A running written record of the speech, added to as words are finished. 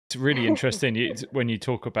It's really interesting when you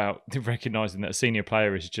talk about recognizing that a senior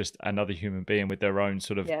player is just another human being with their own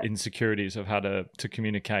sort of Yeah. insecurities of how to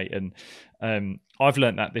communicate. And I've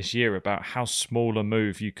learned that this year about how small a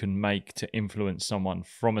move you can make to influence someone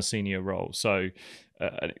from a senior role. So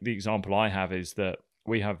the example I have is that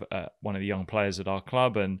we have one of the young players at our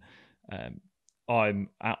club, and um,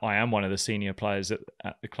 I am one of the senior players at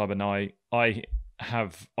the club, and I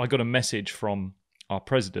got a message from our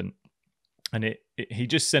president, and he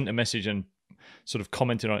just sent a message and sort of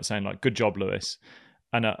commented on it saying like, "Good job, Lewis."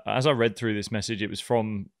 And as I read through this message, it was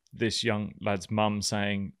from this young lad's mum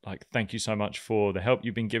saying like, "Thank you so much for the help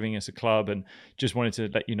you've been giving us a club, and just wanted to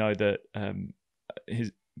let you know that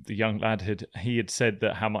the young lad had said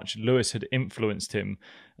that how much Lewis had influenced him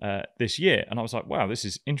this year." And I was like, "Wow, this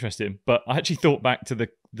is interesting." But I actually thought back to the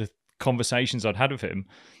conversations I'd had with him.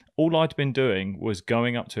 All I'd been doing was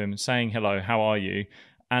going up to him, saying hello, how are you,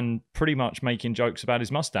 and pretty much making jokes about his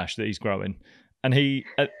mustache that he's growing. And he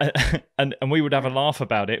and we would have a laugh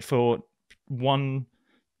about it for one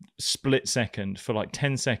split second, for like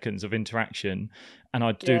 10 seconds of interaction, and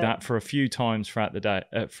I'd do Yeah. that for a few times throughout the day,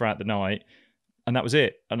 throughout the night, and that was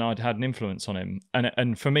it. And I'd had an influence on him,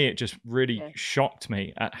 and for me, it just really Yeah. shocked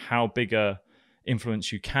me at how big a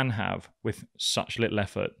influence you can have with such little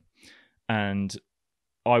effort. And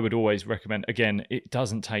I would always recommend, again, it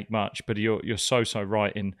doesn't take much, but you're so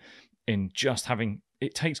right in just having,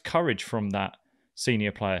 it takes courage from that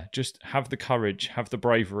senior player. Just have the courage, have the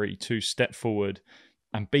bravery to step forward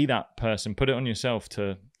and be that person. Put it on yourself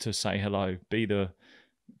to say hello, be the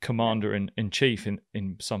Yeah. commander in chief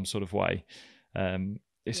in some sort of way.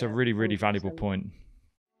 It's a Yeah. really, really valuable 100%. point.